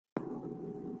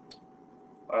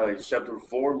chapter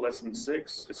 4, lesson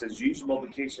 6. It says use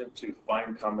multiplication to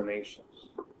find combinations.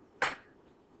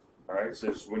 All right, it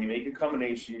says when you make a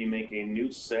combination, you make a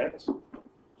new set. So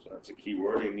that's a key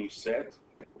word, a new set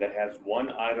that has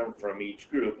one item from each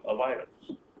group of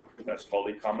items. That's called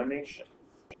a combination.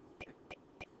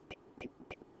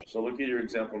 So look at your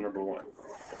example number 1.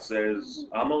 It says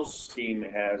Amos' team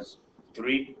has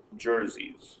 3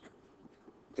 jerseys,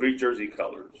 3 jersey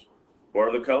colors. What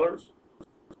are the colors?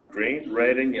 Green,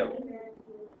 red, and yellow.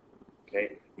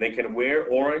 Okay, they can wear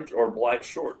orange or black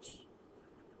shorts.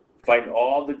 Find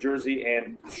all the jersey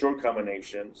and short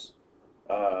combinations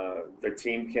the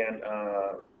team can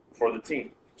for the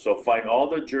team. So find all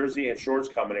the jersey and shorts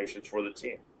combinations for the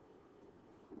team.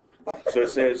 So it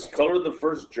says color the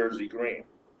first jersey green.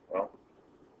 Well,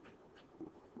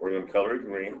 we're going to color it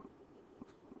green.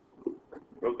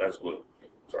 Oh, that's blue.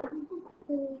 Sorry.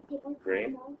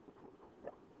 Green.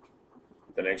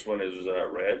 The next one is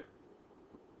red.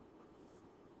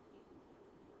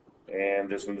 And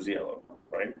this one's yellow,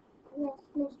 right?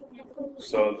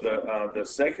 So the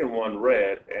second one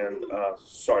red and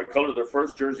color the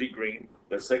first jersey green,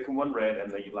 the second one red,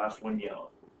 and the last one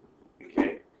yellow.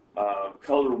 Okay.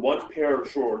 Color one pair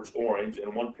of shorts orange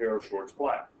and one pair of shorts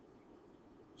black.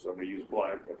 So I'm going to use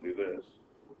black. I'll do this.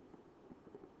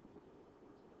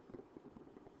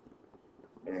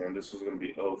 And this is going to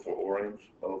be O for orange,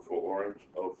 O for orange,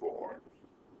 O for orange.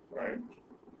 Right?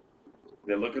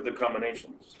 Then look at the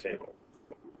combinations table.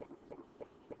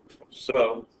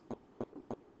 So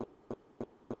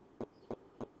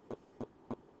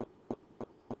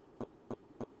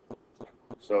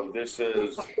this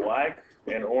is black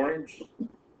and orange,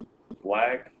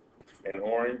 black and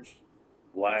orange,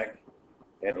 black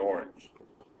and orange.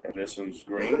 And this one's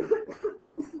green,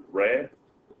 red,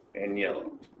 and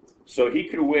yellow. So he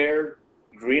could wear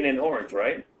green and orange,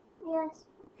 right? Yes.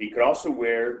 He could also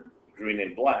wear green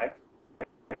and black.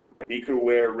 He could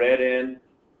wear red and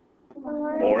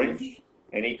orange.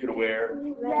 And he could wear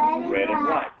red and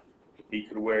black. He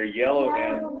could wear yellow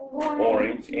and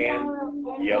orange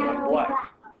and yellow and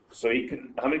black. So he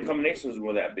could, how many combinations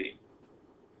would that be?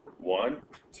 1,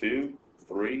 2,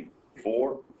 3,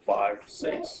 4, 5,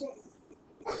 6.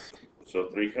 So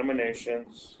 3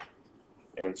 combinations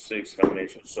and 6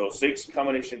 combinations. So 6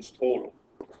 combinations total.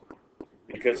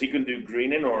 Because he can do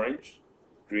green and orange,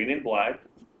 green and black,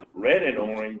 red and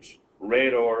orange,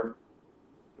 red or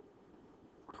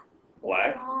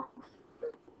black.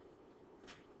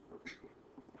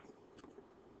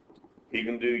 He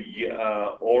can do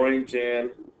orange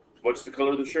and, what's the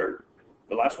color of the shirt?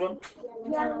 The last one?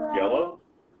 Yellow.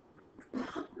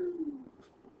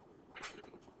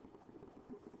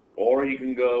 Or he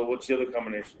can go, what's the other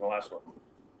combination, the last one?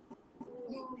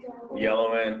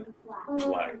 Yellow and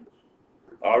black.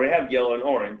 I already have yellow and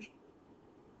orange.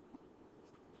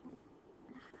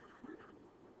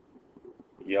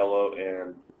 Yellow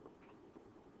and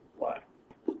black.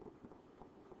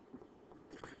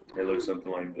 It looks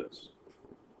something like this.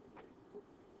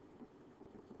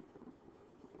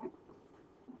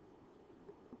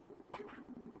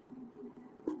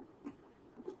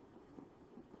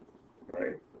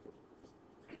 Right?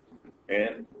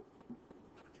 And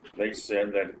they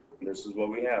said that this is what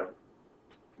we have.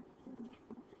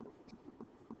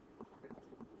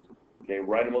 Okay,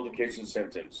 write a multiplication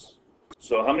sentence.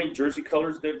 So how many jersey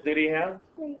colors did he have?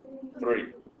 3.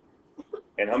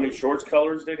 And how many shorts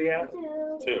colors did he have?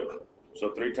 2. So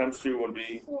 3 times 2 would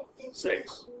be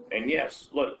 6. And yes,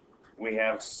 look, we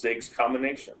have 6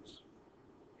 combinations.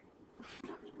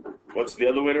 What's the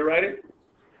other way to write it?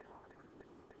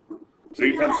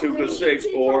 3 times 2 equals 6,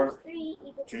 or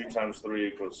 2 times 3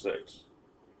 equals 6.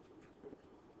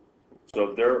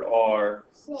 So there are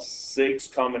 6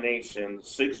 combinations,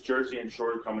 6 jersey and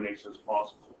short combinations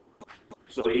possible.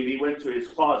 So if he went to his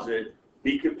closet,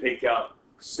 he could pick out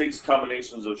 6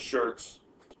 combinations of shirts,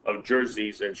 of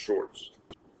jerseys and shorts.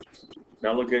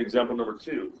 Now look at example number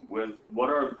 2. With what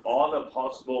are all the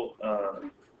possible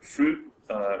fruit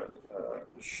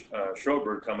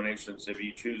strawberry combinations if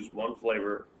you choose one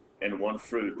flavor and one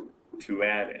fruit to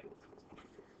add in?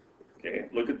 Okay,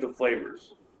 look at the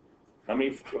flavors. How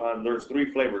many? There's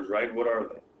 3 flavors, right? What are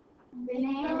they?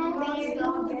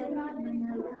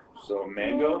 So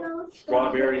mango,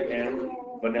 strawberry, and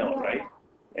vanilla, right?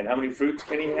 And how many fruits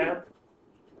can he have?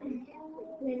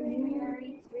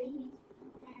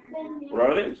 What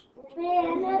are these?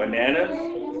 Bananas,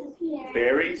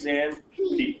 berries, and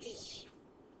peach.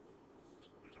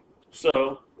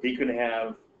 So he can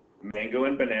have mango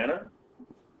and banana.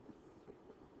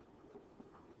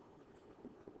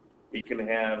 He can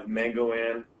have mango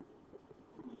and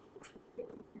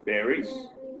berries.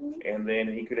 And then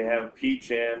he could have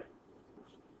peach and,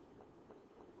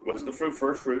 what's the fruit,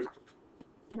 first fruit?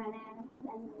 Banana.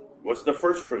 What's the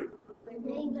first fruit?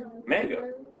 Mango.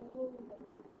 Mango.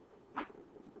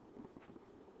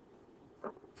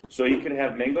 So you can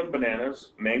have mango and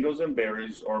bananas, mangoes and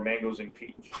berries, or mangoes and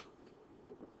peach.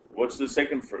 What's the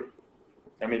second fruit?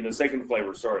 I mean the second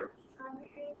flavor, sorry.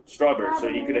 Strawberry. So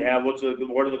you could have, what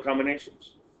are the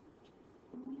combinations?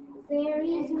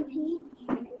 Berries and peach.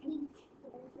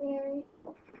 Berry.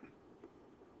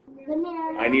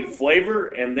 Banana. I need flavor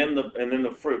and then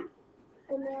the fruit.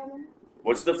 Banana.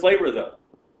 What's the flavor though?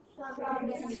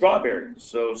 Strawberry. Strawberry.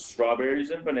 So strawberries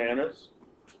and bananas.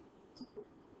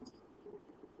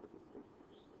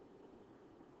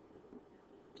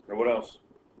 Or what else?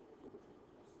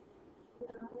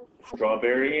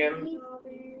 Strawberry and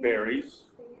berries.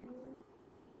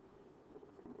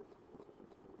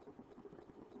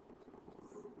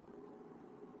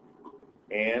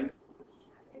 And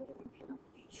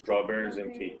strawberries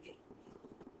and peach.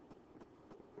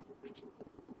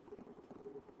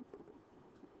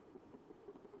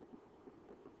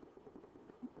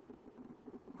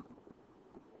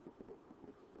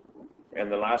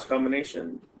 And the last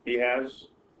combination he has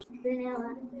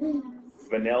Vanilla.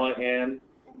 vanilla and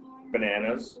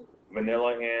bananas,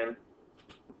 vanilla and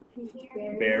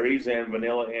berries, and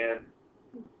vanilla and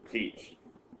peach.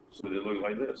 So they look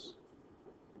like this.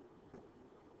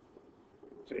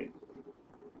 See?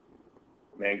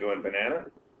 Mango and banana,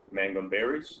 mango and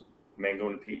berries, mango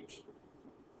and peach.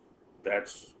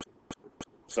 That's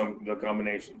some of the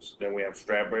combinations. Then we have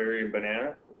strawberry and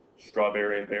banana,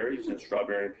 strawberry and berries, and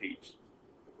strawberry and peach.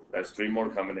 That's 3 more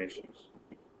combinations.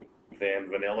 Then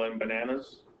vanilla and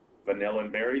bananas, vanilla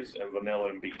and berries, and vanilla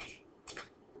and peach.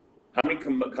 How many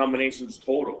combinations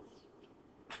total?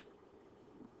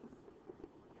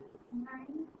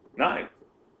 9.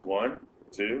 1,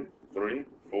 2, 3,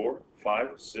 4, 5,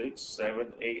 6,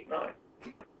 7, 8, 9.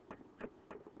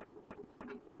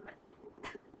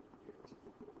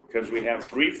 Because we have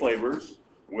 3 flavors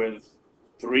with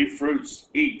 3 fruits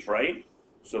each, right?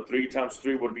 So 3 times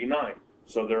 3 would be 9.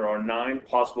 So there are 9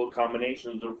 possible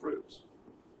combinations of fruits.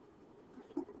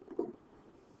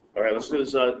 All right, let's do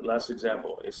this last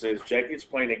example. It says Jackie's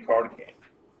playing a card game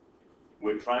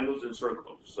with triangles and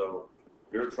circles. So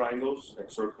here are triangles and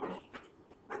circles.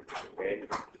 Okay.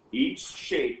 Each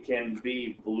shape can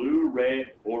be blue,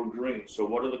 red, or green. So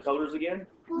what are the colors again?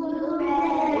 Blue,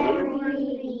 red,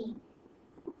 green.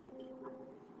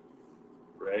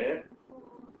 Red.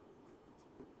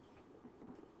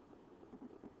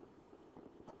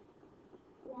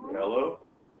 Yellow.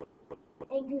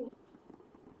 And green.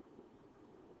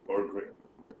 Or green.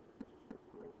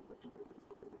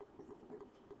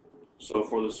 So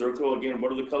for the circle again,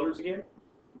 what are the colors again?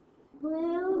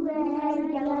 Blue,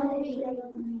 red, yellow,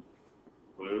 green.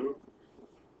 Blue,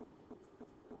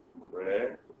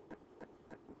 red,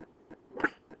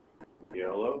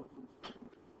 yellow,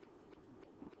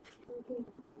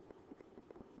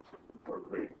 or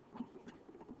green.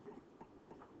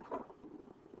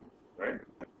 Right?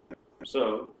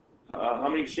 So, how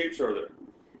many shapes are there?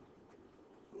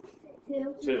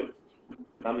 2. 2.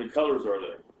 How many colors are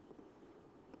there?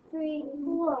 3,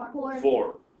 4.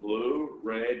 4. Blue,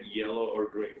 red, yellow, or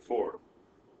green. 4.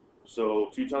 So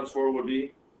 2 times 4 would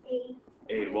be? 8.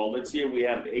 8. Well, let's see if we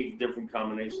have 8 different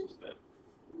combinations then.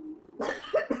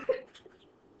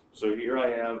 So here I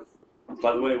have,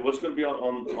 by the way, what's going to be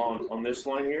on this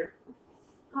line here?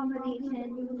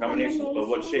 Combinations, but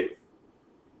what shape?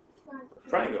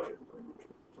 Triangle.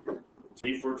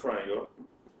 T for triangle.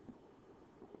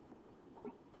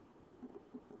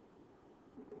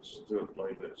 Let's do it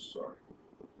like this, sorry.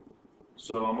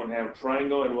 So I'm going to have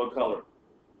triangle in what color?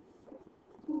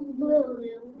 Blue.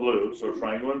 Blue, so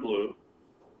triangle in blue.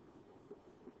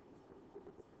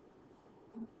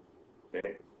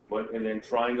 Okay, and then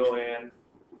triangle in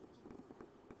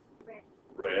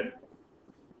red.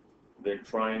 Then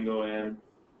triangle in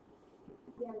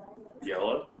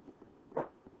yellow.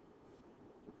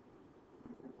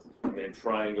 And then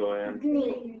triangle in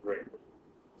Green. green.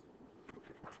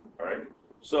 All right.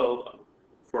 So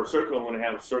for a circle, I'm going to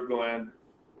have circle in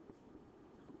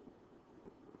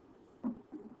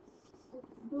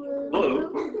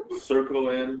blue, circle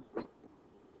in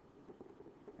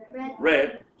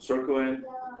red, circle in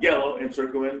yellow, and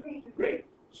circle in green.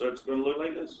 So it's going to look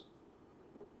like this.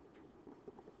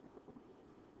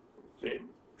 See,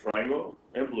 triangle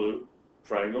in blue,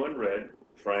 triangle in red,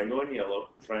 triangle in yellow,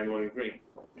 triangle in green.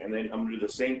 And then I'm going to do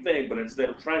the same thing, but instead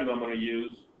of triangle, I'm going to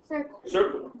use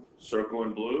circle. Circle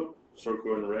in blue,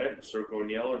 circle in red, circle in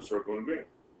yellow, and circle in green.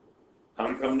 How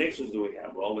many combinations do we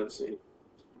have? Well, let's see.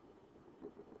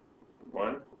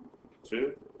 1,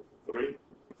 2, 3,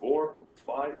 4,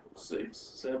 5, 6,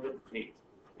 7, 8.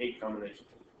 8 combinations.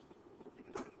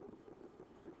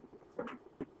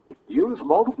 Use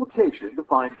multiplication to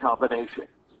find combinations.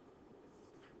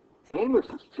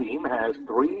 Amos's team has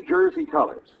 3 jersey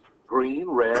colors, green,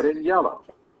 red, and yellow.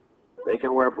 They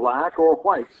can wear black or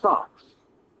white socks.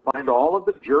 Find all of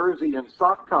the jersey and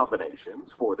sock combinations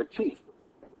for the team.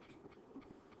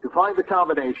 To find the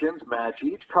combinations, match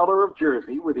each color of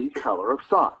jersey with each color of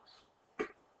socks.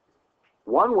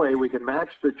 One way we can match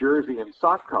the jersey and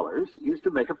sock colors is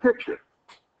to make a picture.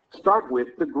 Start with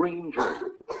the green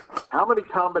jersey. How many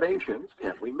combinations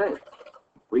can we make?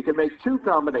 We can make 2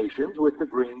 combinations with the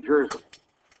green jersey.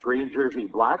 Green jersey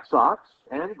black socks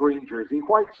and green jersey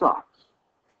white socks.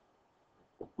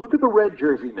 Look at the red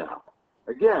jersey now.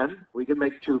 Again, we can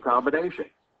make 2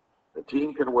 combinations. The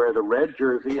team can wear the red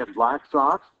jersey and black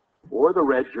socks or the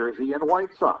red jersey and white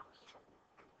socks.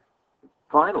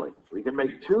 Finally, we can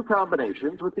make 2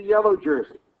 combinations with the yellow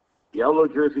jersey. Yellow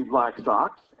jersey black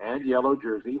socks and yellow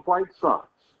jersey white socks.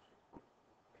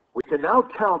 We can now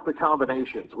count the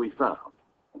combinations we found.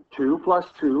 2 plus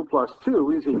 2 plus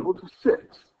 2 is equal to 6.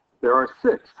 There are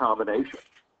 6 combinations.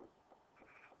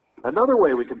 Another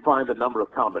way we can find the number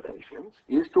of combinations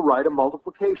is to write a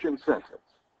multiplication sentence.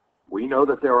 We know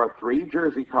that there are 3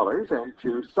 jersey colors and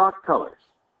 2 sock colors.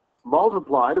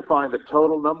 Multiply to find the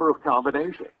total number of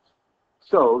combinations.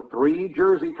 So 3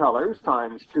 jersey colors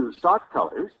times 2 sock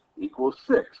colors equals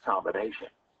 6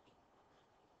 combinations.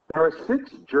 There are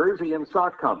 6 jersey and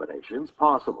sock combinations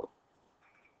possible.